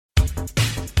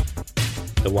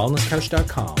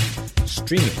TheWellnessCouch.com,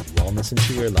 streaming wellness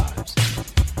into your lives.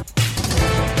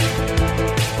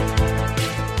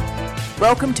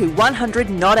 Welcome to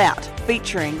 100 Not Out,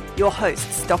 featuring your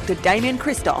hosts Dr. Damien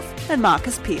Christoph and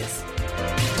Marcus Pearce.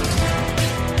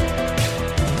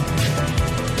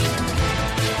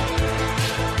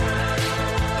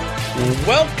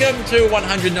 Welcome to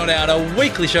 100 Not Out, a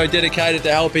weekly show dedicated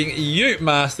to helping you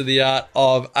master the art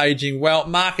of aging well.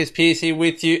 Marcus Pearce here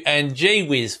with you, and gee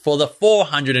whiz, for the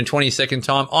 422nd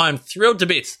time, I am thrilled to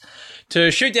bits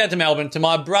to shoot down to Melbourne to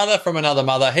my brother from another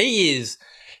mother. He is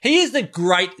the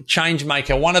great change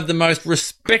maker, one of the most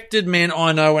respected men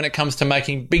I know when it comes to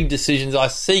making big decisions. I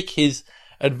seek his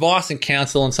advice and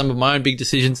counsel on some of my own big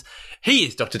decisions. He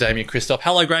is Dr. Damien Christoph.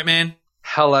 Hello, great man.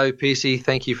 Hello, Piercy.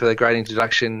 Thank you for the great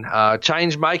introduction.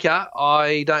 Change maker.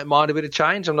 I don't mind a bit of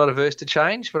change. I'm not averse to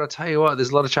change, but I tell you what,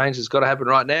 there's a lot of change that's got to happen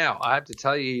right now. I have to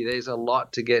tell you, there's a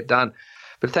lot to get done.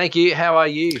 But thank you. How are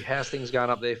you? How's things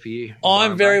going up there for you?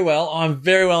 I'm very well. I'm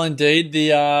very well indeed.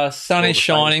 The sun is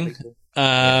shining.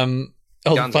 All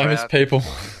the famous people.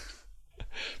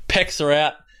 Pecs are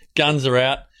out. Guns are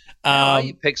out. How are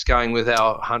your pecs going with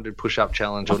our 100 push-up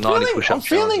challenge or 90 push-up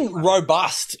challenge? I'm feeling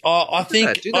robust. I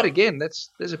think do that again.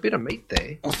 There's a bit of meat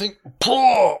there. I think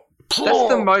that's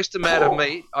the most amount of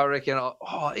meat I reckon.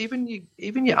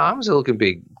 Even your arms are looking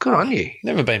big. Good on you.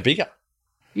 Never been bigger.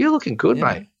 You're looking good,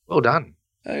 mate. Well done.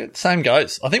 Same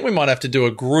goes. I think we might have to do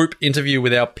a group interview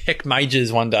with our pec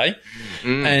majors one day,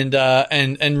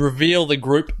 and reveal the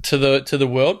group to the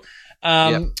world.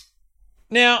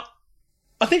 Now,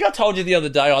 I think I told you the other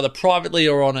day, either privately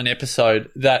or on an episode,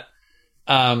 that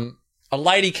a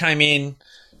lady came in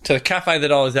to the cafe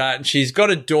that I was at, and she's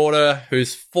got a daughter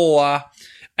who's 4,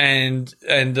 and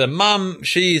the mum,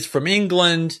 she's from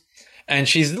England, and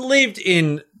she's lived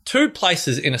in 2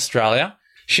 places in Australia.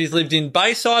 She's lived in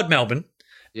Bayside, Melbourne,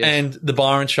 and the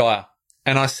Byron Shire.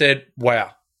 And I said,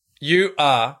 wow, you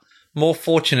are more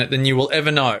fortunate than you will ever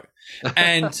know.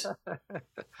 And,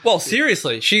 well,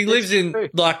 seriously, she lives in,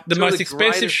 like, the most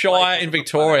expensive shire in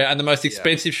Victoria and the most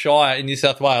expensive shire in New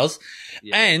South Wales.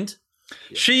 Yeah. And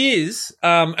she is,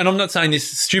 and I'm not saying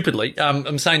this stupidly,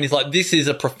 I'm saying this like this is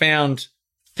a profound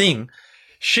thing.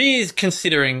 She is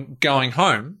considering going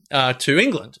home to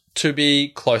England to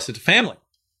be closer to family.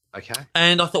 Okay.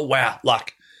 And I thought, wow,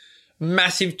 like,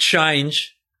 massive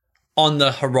change on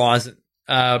the horizon,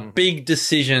 big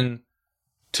decision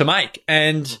to make.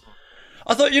 And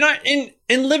I thought,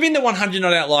 in living the 100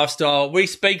 Not Out lifestyle, we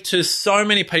speak to so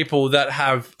many people that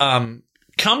have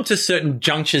come to certain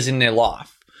junctures in their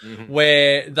life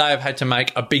where they have had to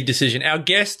make a big decision. Our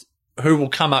guest, who will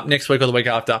come up next week or the week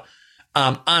after,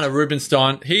 Arne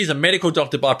Rubinstein, he's a medical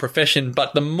doctor by profession,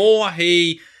 but the more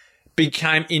he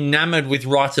became enamored with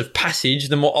rites of passage,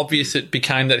 the more obvious it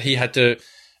became that he had to,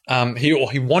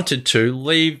 he wanted to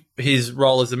leave his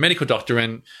role as a medical doctor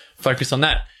and focus on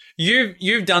that.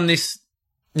 You've done this,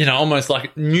 almost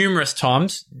like numerous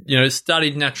times,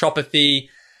 studied naturopathy,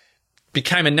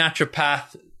 became a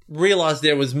naturopath, realized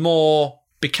there was more,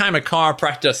 became a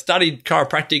chiropractor, studied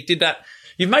chiropractic, did that.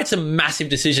 You've made some massive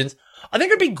decisions. I think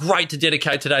it'd be great to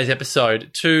dedicate today's episode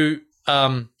to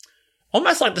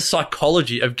almost like the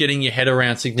psychology of getting your head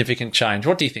around significant change.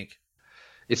 What do you think?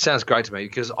 It sounds great to me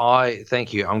because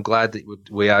thank you. I'm glad that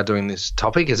we are doing this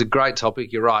topic. It's a great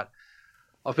topic. You're right.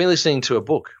 I've been listening to a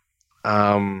book,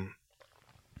 Simon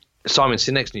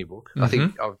Sinek's new book. I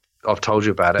think I've told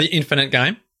you about it. The Infinite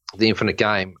Game. The Infinite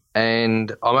Game,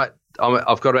 and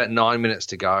I've got about 9 minutes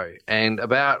to go, and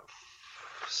about,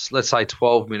 let's say,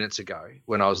 12 minutes ago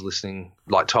when I was listening,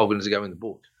 like 12 minutes ago in the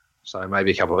book, so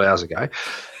maybe a couple of hours ago,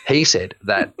 he said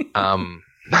that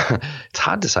it's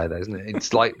hard to say that, isn't it?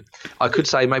 It's like I could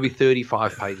say maybe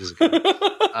 35 pages ago,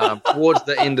 towards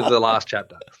the end of the last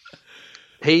chapter.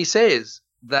 He says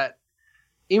that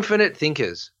infinite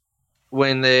thinkers,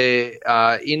 when they're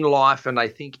in life and they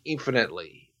think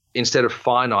infinitely instead of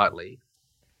finitely,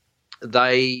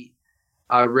 they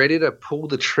are ready to pull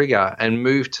the trigger and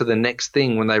move to the next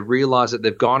thing when they realize that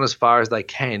they've gone as far as they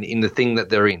can in the thing that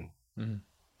they're in.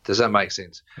 Does that make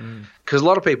sense? Because a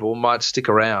lot of people might stick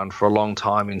around for a long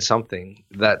time in something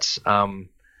that's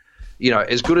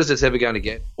as good as it's ever going to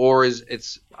get, or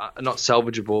it's not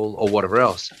salvageable or whatever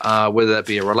else, whether that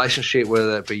be a relationship,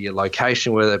 whether that be your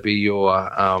location, whether that be your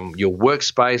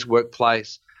workspace,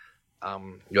 workplace,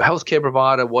 your healthcare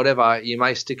provider, whatever. You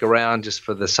may stick around just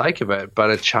for the sake of it, but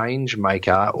a change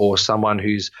maker or someone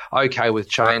who's okay with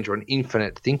change or an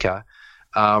infinite thinker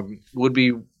would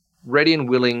be ready and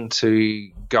willing to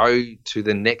go to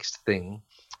the next thing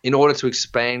in order to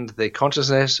expand their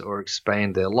consciousness or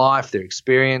expand their life, their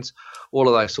experience, all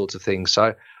of those sorts of things.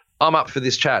 So I'm up for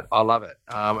this chat. I love it.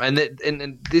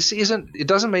 And this isn't. It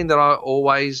doesn't mean that I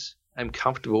always am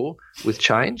comfortable with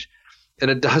change, and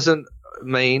it doesn't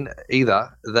mean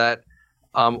either that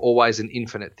I'm always an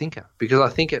infinite thinker, because I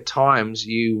think at times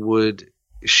you would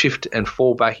shift and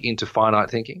fall back into finite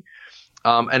thinking.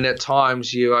 And at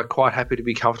times you are quite happy to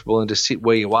be comfortable and to sit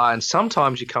where you are. And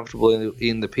sometimes you're comfortable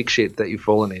in the pig shit that you've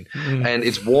fallen in. And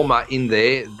it's warmer in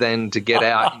there than to get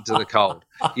out into the cold,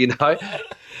 you know?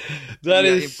 That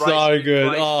is so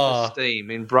good.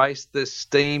 Embrace the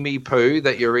steamy poo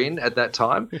that you're in at that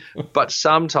time. But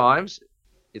sometimes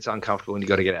it's uncomfortable and you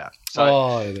got to get out.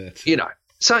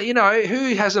 So,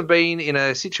 who hasn't been in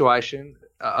a situation –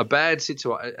 a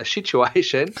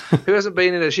situation, who hasn't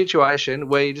been in a situation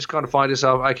where you just kind of find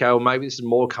yourself, okay, well, maybe this is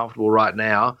more comfortable right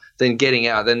now than getting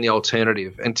out, than the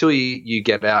alternative, until you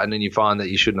get out and then you find that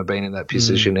you shouldn't have been in that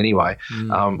position anyway.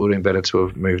 It would have been better to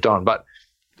have moved on. But,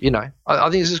 I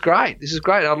think this is great. This is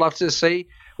great. I'd love to see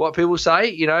what people say,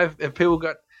 if people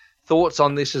got thoughts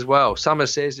on this as well. Summer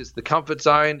says it's the comfort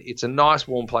zone. It's a nice,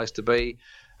 warm place to be.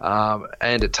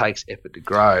 And it takes effort to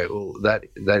grow. Well,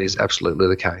 that is absolutely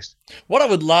the case. What I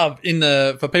would love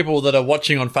for people that are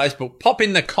watching on Facebook, pop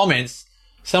in the comments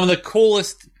some of the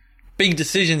coolest big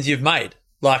decisions you've made.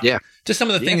 Like, just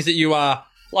some of the things that you are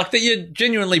like that you're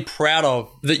genuinely proud of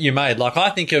that you made. Like,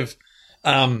 I think of,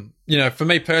 for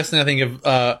me personally, I think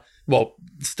of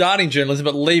starting journalism,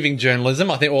 but leaving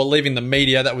journalism. I think, or leaving the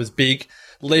media, that was big.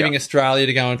 Leaving Australia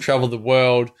to go and travel the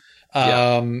world.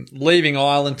 Leaving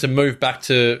Ireland to move back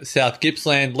to South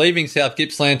Gippsland, leaving South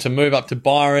Gippsland to move up to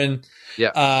Byron.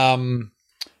 I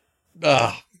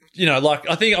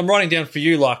think I'm writing down for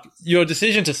you, like, your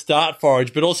decision to start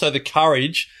Forage, but also the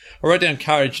courage. I wrote down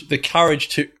the courage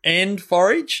to end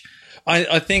Forage.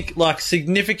 I think, like,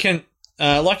 significant,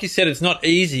 like you said, it's not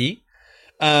easy.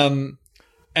 And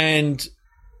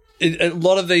a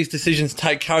lot of these decisions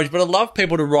take courage, but I love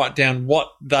people to write down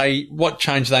what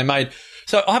change they made.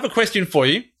 So I have a question for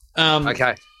you.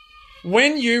 Okay.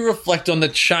 When you reflect on the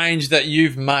change that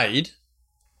you've made,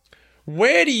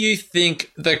 where do you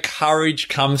think the courage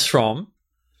comes from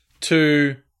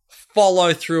to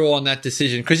follow through on that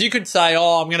decision? Because you could say,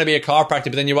 I'm going to be a chiropractor,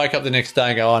 but then you wake up the next day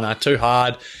and go, no, too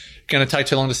hard, going to take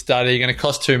too long to study, going to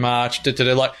cost too much.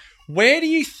 Like, where do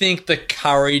you think the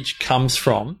courage comes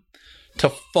from to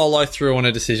follow through on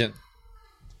a decision?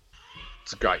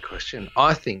 It's a great question.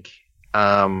 I think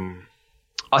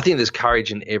there's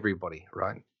courage in everybody,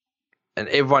 right? And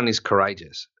everyone is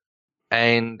courageous.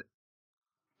 And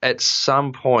at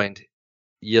some point,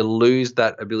 you lose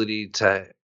that ability to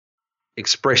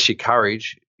express your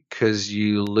courage because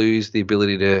you lose the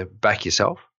ability to back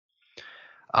yourself.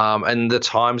 And the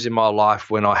times in my life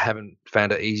when I haven't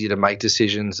found it easy to make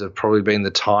decisions have probably been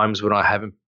the times when I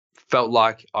haven't felt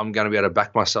like I'm going to be able to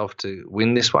back myself to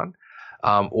win this one,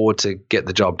 or to get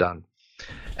the job done.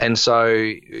 And so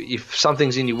if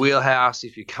something's in your wheelhouse,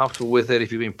 if you're comfortable with it,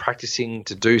 if you've been practicing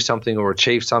to do something or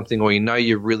achieve something, or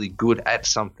you're really good at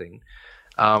something,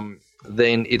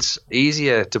 then it's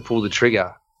easier to pull the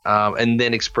trigger and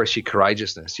then express your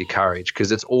courageousness, your courage,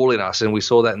 because it's all in us. And we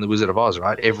saw that in The Wizard of Oz,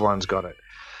 right? Everyone's got it.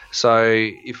 So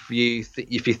if you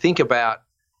think about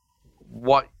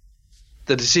what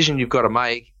the decision you've got to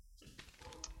make,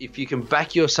 if you can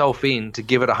back yourself in to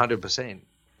give it 100%,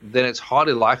 then it's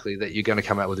highly likely that you're going to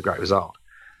come out with a great result.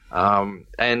 And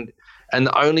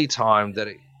the only time that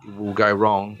it will go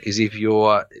wrong is if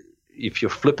you're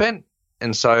flippant.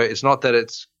 And so it's not that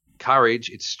it's courage,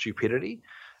 it's stupidity.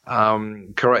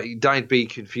 Don't be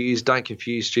confused. Don't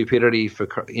confuse stupidity for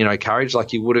courage.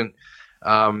 Like, you wouldn't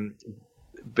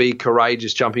be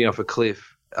courageous jumping off a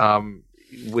cliff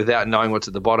without knowing what's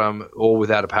at the bottom, or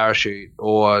without a parachute,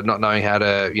 or not knowing how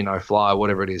to fly, or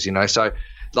whatever it is. So,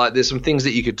 like, there's some things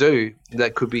that you could do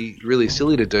that could be really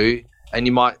silly to do, and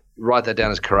you might write that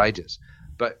down as courageous.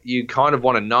 But you kind of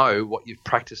want to know what you've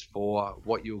practiced for,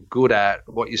 what you're good at,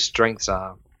 what your strengths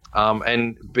are,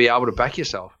 and be able to back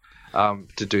yourself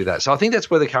to do that. So I think that's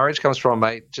where the courage comes from,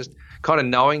 mate. Just kind of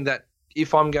knowing that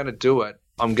if I'm going to do it,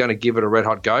 I'm going to give it a red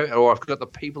hot go, or I've got the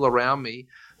people around me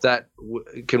that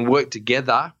can work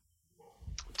together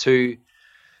to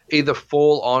either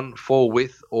fall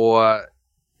with, or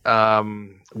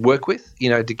work with,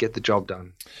 to get the job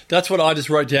done. That's what I just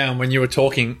wrote down when you were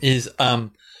talking, is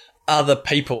other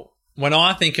people. When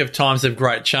I think of times of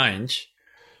great change,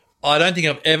 I don't think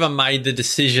I've ever made the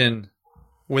decision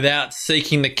without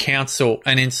seeking the counsel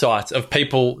and insights of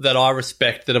people that I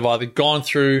respect, that have either gone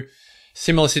through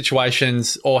similar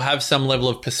situations or have some level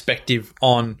of perspective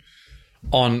on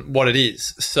what it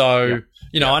is. So,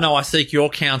 I know I seek your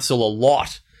counsel a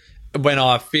lot when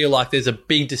I feel like there's a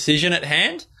big decision at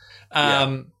hand.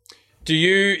 do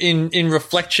you, in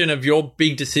reflection of your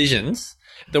big decisions,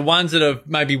 the ones that have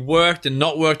maybe worked and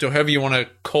not worked, or however you want to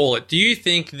call it, do you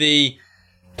think the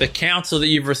counsel that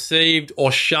you've received or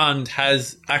shunned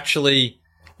has actually,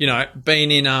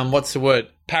 been in,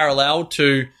 parallel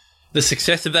to the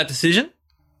success of that decision?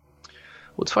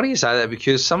 Well, it's funny you say that,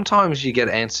 because sometimes you get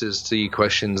answers to your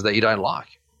questions that you don't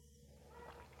like.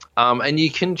 And you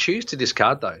can choose to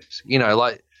discard those.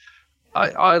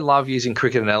 I love using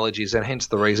cricket analogies, and hence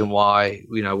the reason why,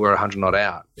 we're 100 not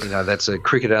out. That's a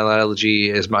cricket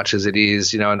analogy as much as it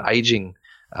is, an aging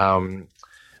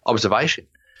observation.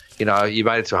 You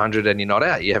made it to 100 and you're not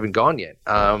out. You haven't gone yet,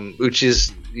 which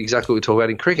is exactly what we talk about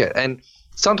in cricket. And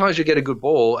sometimes you get a good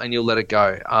ball and you'll let it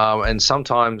go. And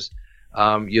sometimes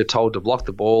you're told to block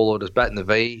the ball or just bat in the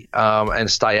V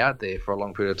and stay out there for a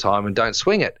long period of time and don't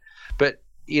swing it. But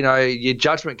your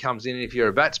judgment comes in. If you're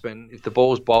a batsman, if the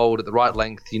ball's bowled at the right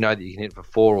length, you know that you can hit for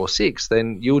 4 or 6,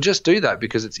 then you'll just do that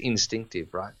because it's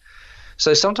instinctive, right?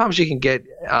 So sometimes you can get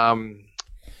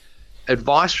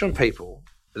advice from people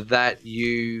that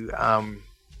you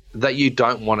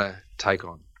don't want to take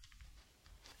on.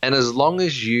 And as long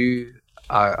as you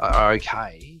are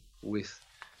okay with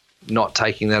not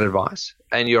taking that advice,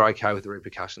 and you're okay with the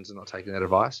repercussions of not taking that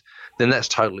advice, then that's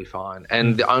totally fine.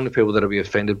 And the only people that will be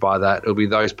offended by that will be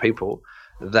those people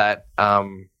that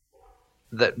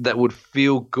that would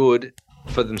feel good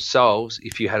for themselves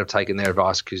if you had have taken their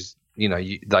advice, because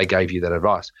they gave you that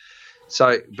advice.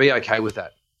 So be okay with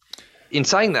that. In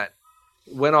saying that,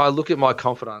 when I look at my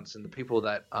confidants and the people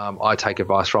that I take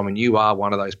advice from, and you are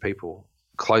one of those people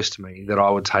close to me that I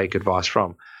would take advice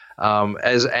from,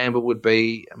 as Amber would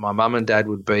be, my mum and dad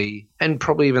would be, and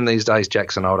probably even these days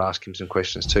Jackson, I would ask him some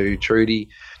questions too. Trudy,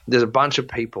 there's a bunch of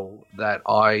people that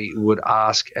I would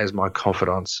ask as my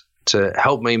confidants to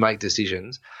help me make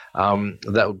decisions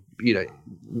that would,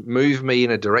 move me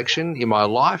in a direction in my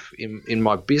life, in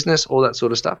my business, all that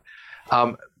sort of stuff.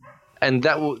 And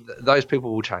those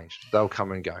people will change. They'll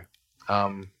come and go.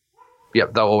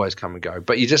 They'll always come and go.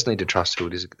 But you just need to trust who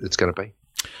it is it's going to be.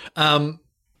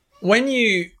 When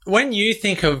you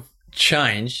think of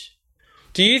change,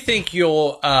 do you think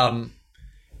your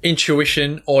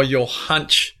intuition or your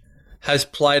hunch has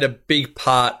played a big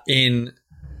part in,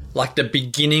 like, the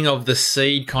beginning of the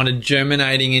seed kind of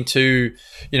germinating into,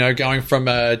 going from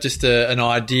just an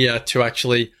idea to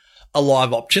actually a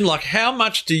live option? Like, how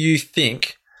much do you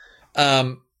think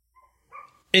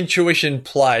intuition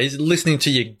plays, listening to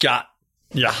your gut,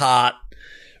 your heart,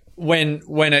 when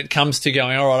it comes to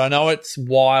going, all right, I know it's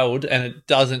wild and it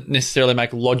doesn't necessarily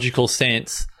make logical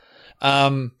sense.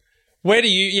 Where do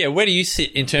you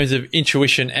sit in terms of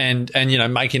intuition and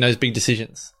making those big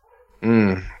decisions?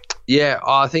 Yeah,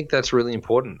 I think that's really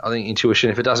important. I think intuition,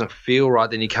 if it doesn't feel right,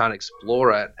 then you can't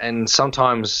explore it. And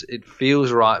sometimes it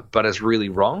feels right, but it's really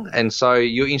wrong. And so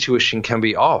your intuition can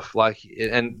be off.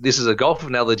 And this is a golf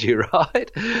analogy,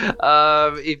 right?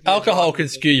 Alcohol can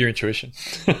skew your intuition.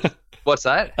 What's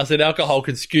that? I said alcohol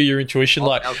can skew your intuition.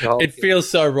 It feels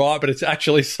so right, but it's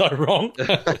actually so wrong.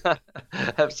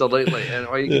 Absolutely. And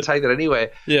you can take that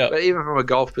anywhere. Yeah. But even from a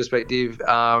golf perspective,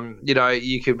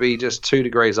 you could be just 2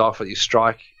 degrees off at your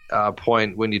strike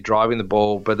point when you're driving the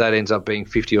ball, but that ends up being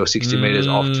 50 or 60 metres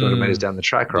off, 200 metres down the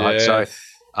track, right? Yes.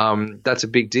 So that's a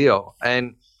big deal.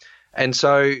 And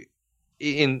so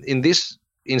in this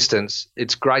instance,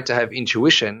 it's great to have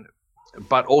intuition,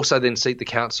 but also then seek the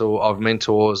counsel of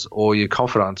mentors or your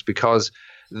confidants, because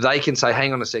they can say,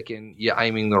 hang on a second, you're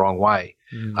aiming the wrong way.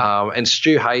 And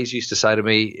Stu Hayes used to say to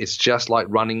me, it's just like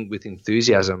running with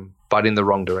enthusiasm, but in the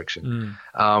wrong direction.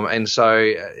 And so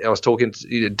I was talking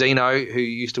to Dino, who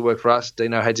used to work for us,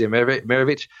 Dino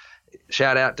Hadzimerovic.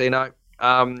 Shout out, Dino.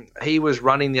 He was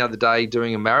running the other day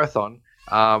doing a marathon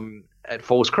at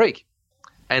Falls Creek.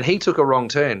 And he took a wrong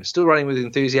turn, still running with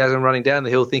enthusiasm, running down the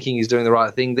hill thinking he's doing the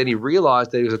right thing. Then he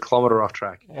realised that he was a kilometre off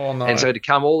track. Oh, no. And so to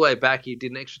come all the way back, he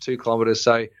did an extra 2 kilometres.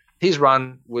 So his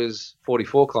run was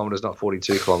 44 kilometres, not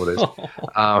 42 kilometres.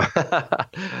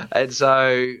 And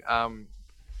so,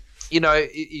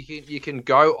 you can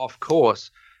go off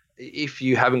course if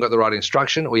you haven't got the right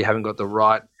instruction or you haven't got the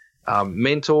right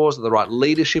mentors or the right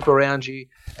leadership around you.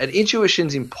 And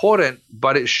intuition's important,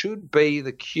 but it should be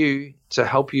the cue to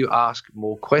help you ask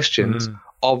more questions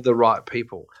of the right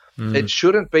people. It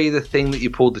shouldn't be the thing that you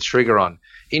pulled the trigger on.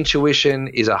 Intuition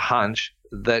is a hunch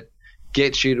that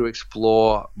gets you to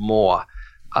explore more.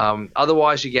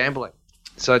 Otherwise, you're gambling.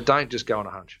 So don't just go on a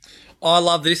hunch. I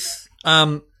love this.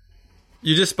 You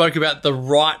just spoke about the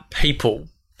right people.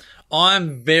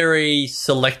 I'm very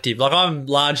selective. Like, I'm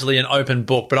largely an open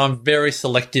book, but I'm very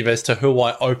selective as to who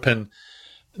I open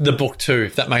the book to,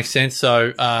 if that makes sense.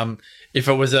 So If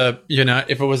it was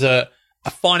a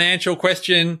financial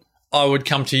question, I would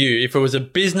come to you. If it was a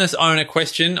business owner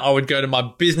question, I would go to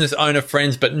my business owner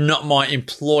friends, but not my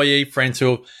employee friends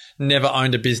who have never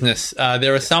owned a business.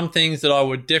 There are some things that I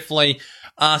would definitely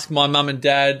ask my mum and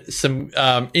dad some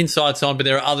insights on, but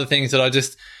there are other things that I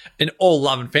just, in all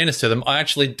love and fairness to them, I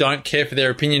actually don't care for their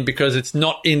opinion because it's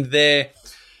not in their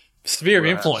sphere of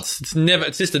influence.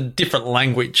 It's just a different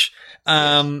language.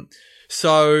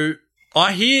 So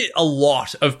I hear a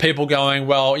lot of people going,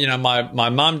 well, my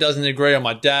mum doesn't agree, or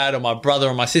my dad, or my brother,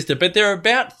 or my sister, but they're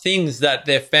about things that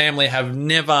their family have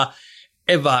never,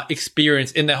 ever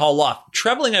experienced in their whole life.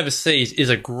 Traveling overseas is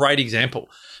a great example.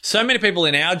 So many people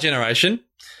in our generation,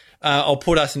 I'll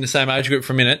put us in the same age group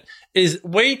for a minute, is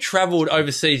we traveled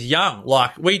overseas young.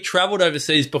 Like, we traveled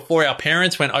overseas before our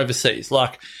parents went overseas.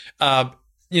 Like,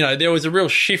 there was a real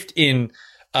shift in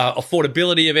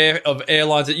affordability of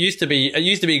airlines. It used to be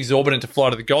exorbitant to fly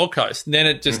to the Gold Coast. And then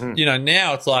it just,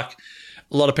 now it's like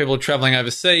a lot of people are traveling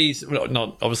overseas. Well,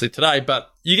 not obviously today,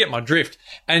 but you get my drift.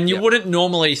 And you wouldn't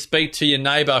normally speak to your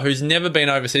neighbour who's never been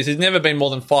overseas, who's never been more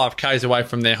than 5 Ks away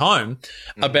from their home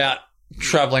about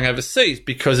traveling overseas,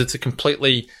 because it's a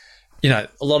completely, a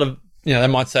lot of, they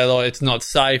might say, oh, it's not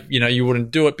safe. You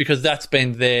wouldn't do it, because that's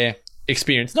been their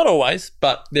experience. Not always,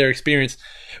 but their experience.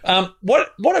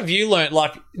 What have you learned?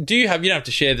 Like, do you don't have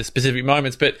to share the specific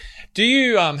moments, but do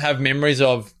you have memories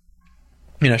of,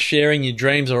 sharing your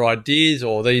dreams or ideas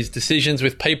or these decisions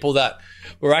with people that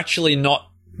were actually not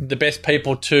the best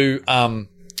people to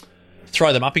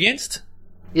throw them up against?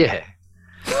 Yeah.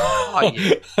 Oh,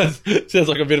 yeah. Sounds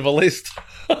like a bit of a list.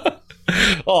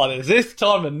 Oh, there's this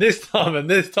time and this time and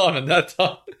this time and that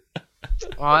time.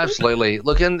 Oh, absolutely.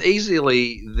 Look, and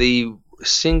easily the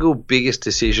single biggest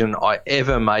decision I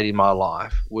ever made in my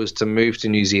life was to move to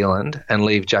New Zealand and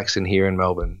leave Jackson here in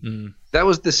Melbourne. That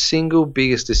was the single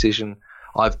biggest decision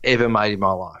I've ever made in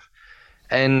my life.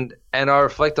 And I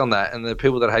reflect on that, and the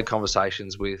people that I had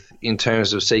conversations with in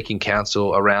terms of seeking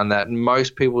counsel around that,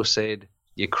 most people said,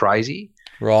 you're crazy.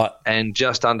 Right. And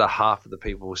just under half of the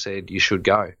people said, you should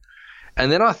go.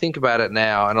 And then I think about it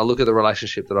now, and I look at the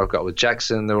relationship that I've got with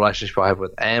Jackson, the relationship I have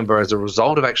with Amber as a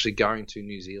result of actually going to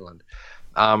New Zealand.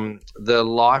 The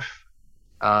life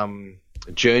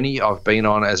journey I've been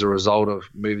on as a result of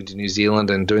moving to New Zealand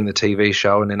and doing the TV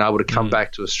show, and then able to come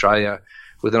back to Australia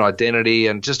with an identity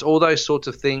and just all those sorts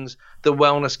of things. The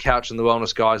Wellness Couch and the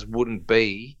Wellness Guys wouldn't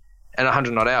be, and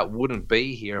 100 Not Out wouldn't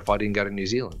be here if I didn't go to New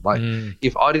Zealand. Like,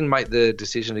 if I didn't make the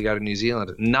decision to go to New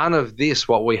Zealand, none of this,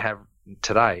 what we have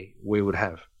today, we would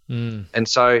have. And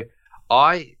so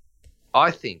I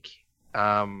think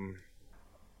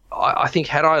I think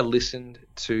had I listened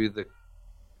to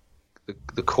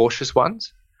the cautious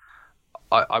ones,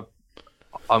 I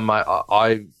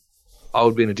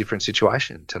would be in a different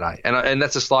situation today. And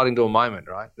that's a sliding door moment,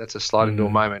 right? That's a sliding door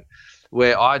moment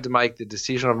where I had to make the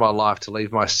decision of my life to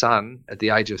leave my son at the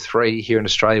age of 3 here in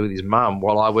Australia with his mum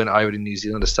while I went over to New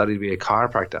Zealand to study to be a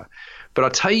chiropractor. But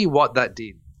I'll tell you what that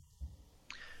did.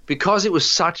 Because it was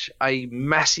such a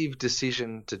massive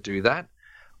decision to do that,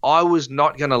 I was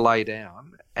not going to lay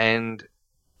down and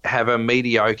have a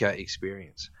mediocre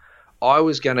experience. I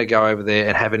was going to go over there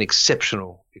and have an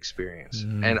exceptional experience.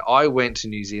 And I went to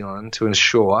New Zealand to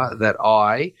ensure that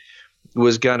I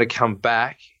was going to come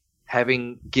back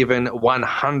having given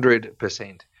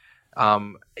 100%,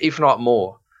 if not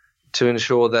more, to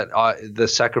ensure that the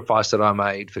sacrifice that I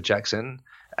made for Jackson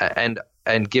and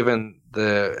given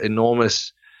the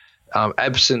enormous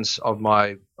absence of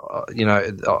my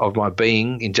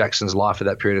being in Jackson's life at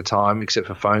that period of time, except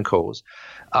for phone calls,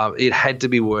 it had to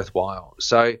be worthwhile.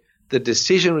 So the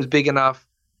decision was big enough,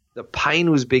 the pain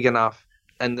was big enough,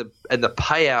 and the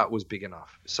payout was big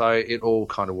enough. So it all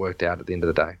kind of worked out at the end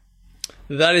of the day.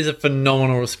 That is a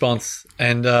phenomenal response,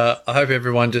 and I hope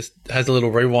everyone just has a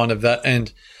little rewind of that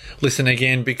and listen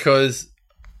again, because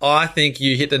I think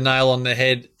you hit the nail on the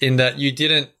head in that you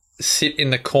didn't sit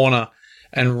in the corner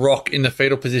and rock in the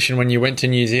fetal position when you went to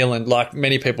New Zealand like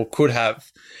many people could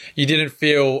have. You didn't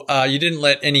you didn't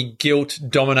let any guilt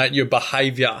dominate your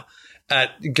behaviour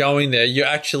at going there. You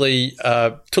actually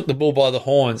took the bull by the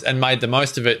horns and made the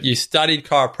most of it. You studied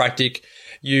chiropractic.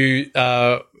 You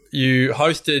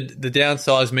hosted the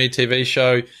Downsize Me TV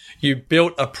show. You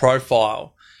built a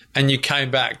profile, and you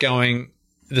came back going,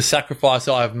 the sacrifice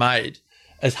I have made,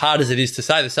 as hard as it is to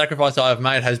say, the sacrifice I have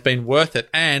made has been worth it.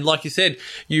 And like you said,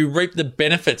 you reap the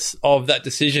benefits of that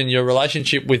decision. Your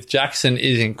relationship with Jackson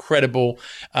is incredible.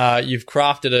 You've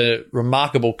crafted a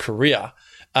remarkable career.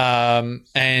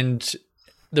 And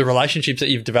the relationships that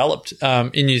you've developed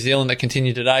in New Zealand that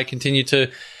continue today continue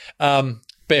to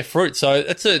bear fruit. So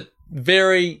it's a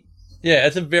very Yeah,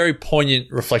 it's a very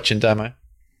poignant reflection, Damo.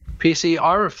 PC,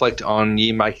 I reflect on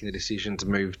you making the decision to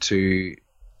move to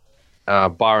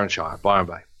Byron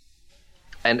Bay.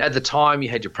 And at the time, you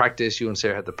had your practice. You and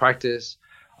Sarah had the practice.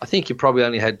 I think you probably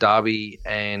only had Darby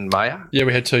and Maya. Yeah,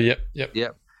 we had 2.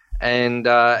 Yep.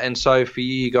 And so for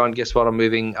you, you go and guess what? I'm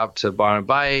moving up to Byron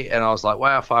Bay. And I was like,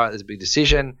 wow, far out, there's a big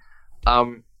decision.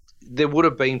 There would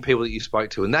have been people that you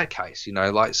spoke to in that case,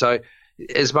 so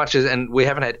as much as, and we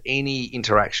haven't had any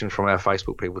interaction from our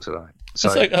Facebook people today. So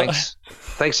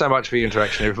thanks so much for your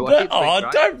interaction, everybody.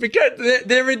 Don't forget,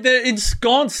 they're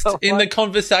ensconced in the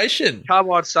conversation. Come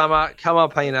on, Summer. Come on,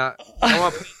 Peanut.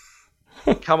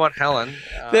 Come on, Helen.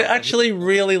 They're actually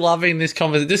really loving this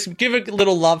conversation. Just give a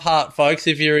little love heart, folks,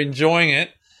 if you're enjoying it.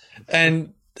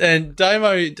 And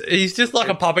Damo, he's just like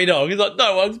a puppy dog. He's like,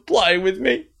 no one's playing with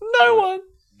me. No one.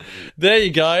 There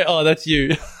you go. Oh, that's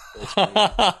you. So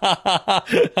I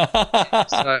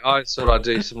thought I'd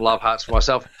do some love hearts for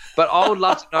myself. But I would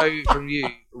love to know from you,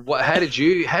 how did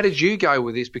you go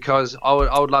with this? Because I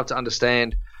would love to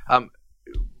understand.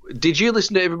 Did you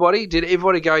listen to everybody? Did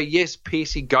everybody go, yes,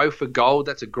 Piercy, go for gold?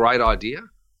 That's a great idea.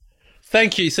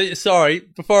 Thank you. So, sorry,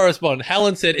 before I respond,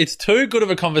 Helen said it's too good of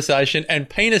a conversation, and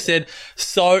Pina said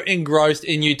so engrossed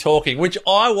in you talking, which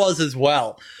I was as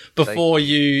well before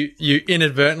you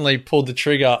inadvertently pulled the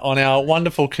trigger on our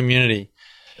wonderful community,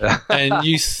 and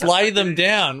you slay them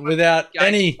down without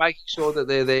any making sure that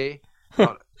they're there.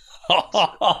 I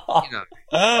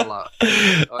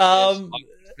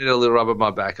did a little rub on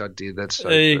my back. I did. That's so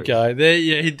there you true. go. There,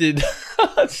 yeah, he did.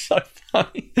 That's so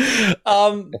funny.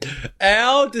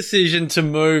 Our decision to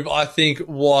move, I think,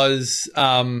 was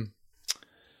I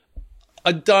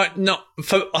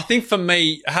think for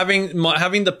me, having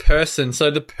the person. So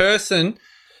the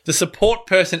support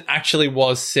person actually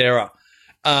was Sarah.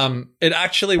 It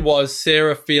actually was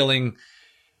Sarah feeling.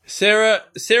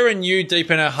 Sarah knew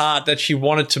deep in her heart that she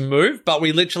wanted to move, but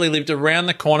we literally lived around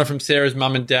the corner from Sarah's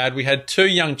mum and dad. We had 2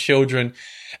 young children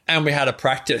and we had a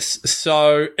practice.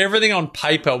 So everything on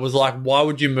paper was like, why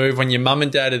would you move when your mum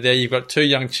and dad are there? You've got 2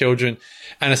 young children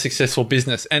and a successful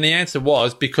business. And the answer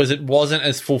was because it wasn't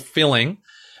as fulfilling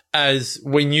as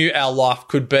we knew our life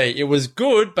could be. It was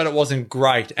good, but it wasn't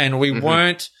great. And we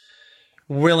weren't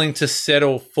willing to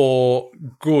settle for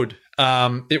good.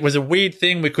 It was a weird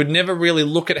thing. We could never really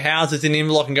look at houses in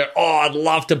Inverloch and go, oh, I'd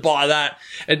love to buy that.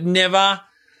 It never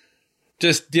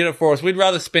just did it for us. We'd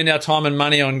rather spend our time and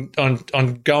money on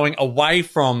going away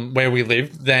from where we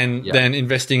lived than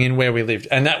investing in where we lived.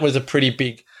 And that was a pretty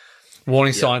big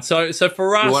warning sign. So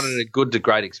for us, we wanted a good to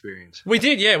great experience. We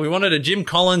did, yeah. We wanted a Jim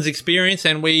Collins experience,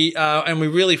 and we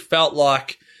really felt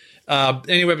like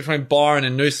anywhere between Byron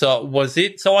and Noosa was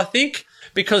it. So I think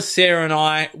because Sarah and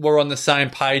I were on the same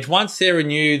page, once Sarah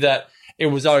knew that it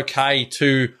was okay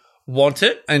to want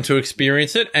it and to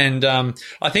experience it, and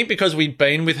I think because we'd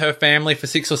been with her family for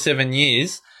 6 or 7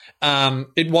 years,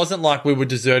 it wasn't like we were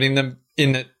deserting them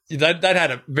in that. They'd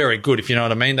had it very good, if you know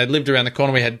what I mean. They'd lived around the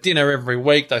corner. We had dinner every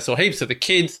week. They saw heaps of the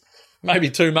kids, maybe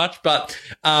too much, but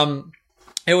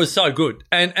it was so good.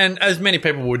 And as many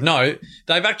people would know,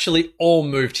 they've actually all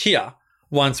moved here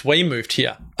once we moved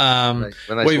here. When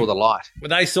they saw the light.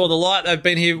 When they saw the light, they've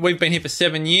been here. We've been here for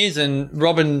 7 years, and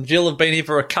Rob and Jill have been here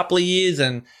for a couple of years,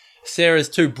 and Sarah's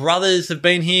 2 brothers have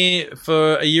been here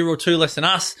for a year or 2 less than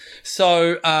us.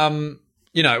 So,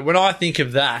 you know, when I think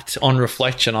of that on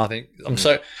reflection, I think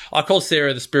I call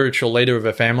Sarah the spiritual leader of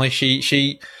her family.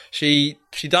 She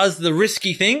does the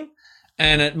risky thing,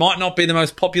 and it might not be the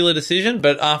most popular decision,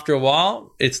 but after a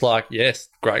while, it's like, yes,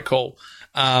 great call.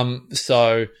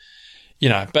 So, you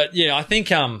know, but yeah, I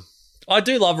think I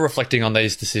do love reflecting on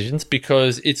these decisions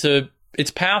because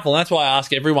it's powerful. And that's why I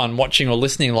ask everyone watching or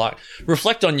listening, like,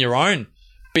 reflect on your own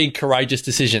big, courageous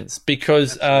decisions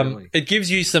because it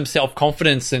gives you some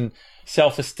self-confidence and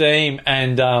self-esteem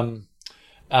and,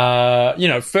 you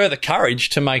know, further courage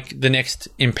to make the next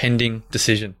impending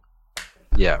decision.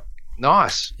 Yeah.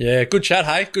 Nice. Yeah, good chat,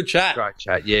 hey? Good chat. Great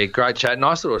chat. Yeah, great chat.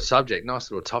 Nice little subject,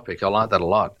 nice little topic. I like that a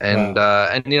lot. And,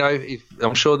 and you know,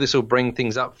 I'm sure this will bring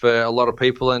things up for a lot of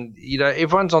people. And, you know,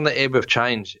 everyone's on the ebb of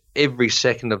change every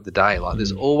second of the day. Like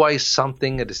there's always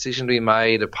something, a decision to be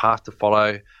made, a path to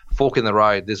follow, fork in the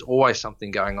road. There's always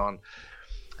something going on.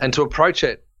 And to approach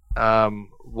it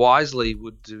wisely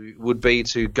would be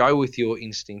to go with your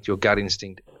instinct, your gut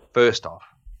instinct, first off.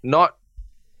 Not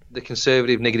the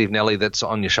conservative negative Nelly that's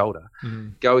on your shoulder.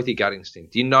 Go with your gut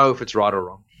instinct. You know if it's right or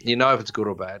wrong. You know if it's good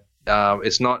or bad.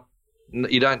 It's not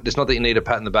that you need a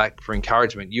pat in the back for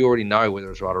encouragement. You already know whether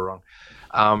it's right or wrong.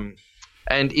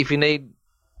 And if you need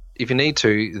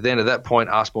to, then at that point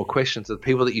ask more questions to the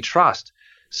people that you trust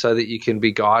so that you can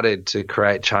be guided to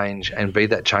create change and be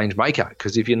that change maker.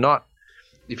 Because if you're not,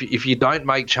 if you don't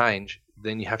make change,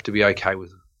 then you have to be okay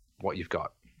with what you've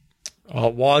got. Oh,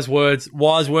 wise words.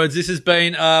 This has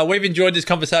been, we've enjoyed this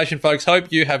conversation, folks.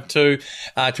 Hope you have too.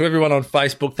 To everyone on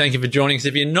Facebook, thank you for joining us.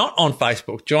 If you're not on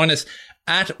Facebook, join us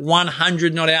at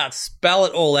 100 Not Out. Spell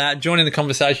it all out. Join in the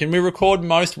conversation. We record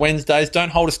most Wednesdays.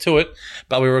 Don't hold us to it,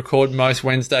 but we record most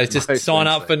Wednesdays. Just sign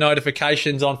up for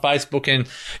notifications on Facebook and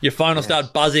your phone will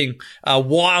start buzzing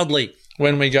wildly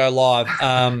when we go live.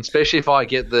 Especially if I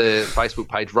get the Facebook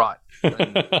page right.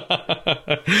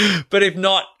 But if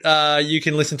not, you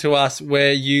can listen to us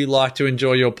where you like to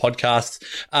enjoy your podcasts.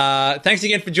 Thanks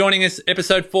again for joining us.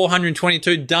 Episode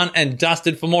 422 done and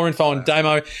dusted. For more info on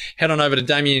Damo, head on over to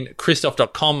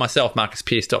DamienChristoff.com, myself,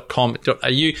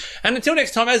 MarcusPearce.com.au. And until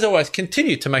next time, as always,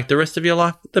 continue to make the rest of your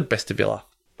life the best of your life.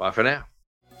 Bye for now.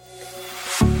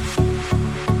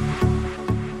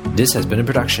 This has been a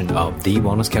production of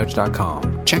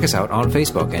TheWellnessCouch.com. Check us out on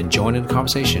Facebook and join in the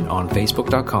conversation on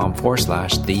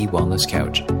Facebook.com/The Wellness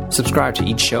Couch. Subscribe to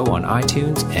each show on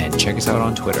iTunes and check us out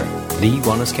on Twitter. The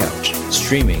Wellness Couch,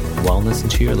 streaming wellness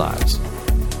into your lives.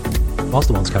 Whilst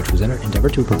the Wellness Couch presenter endeavor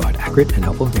to provide accurate and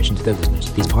helpful information to their listeners,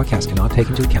 these podcasts cannot take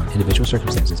into account individual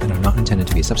circumstances and are not intended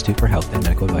to be a substitute for health and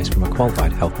medical advice from a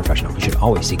qualified health professional. You should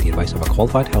always seek the advice of a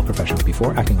qualified health professional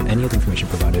before acting on any of the information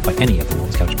provided by any of the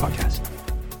Wellness Couch podcasts.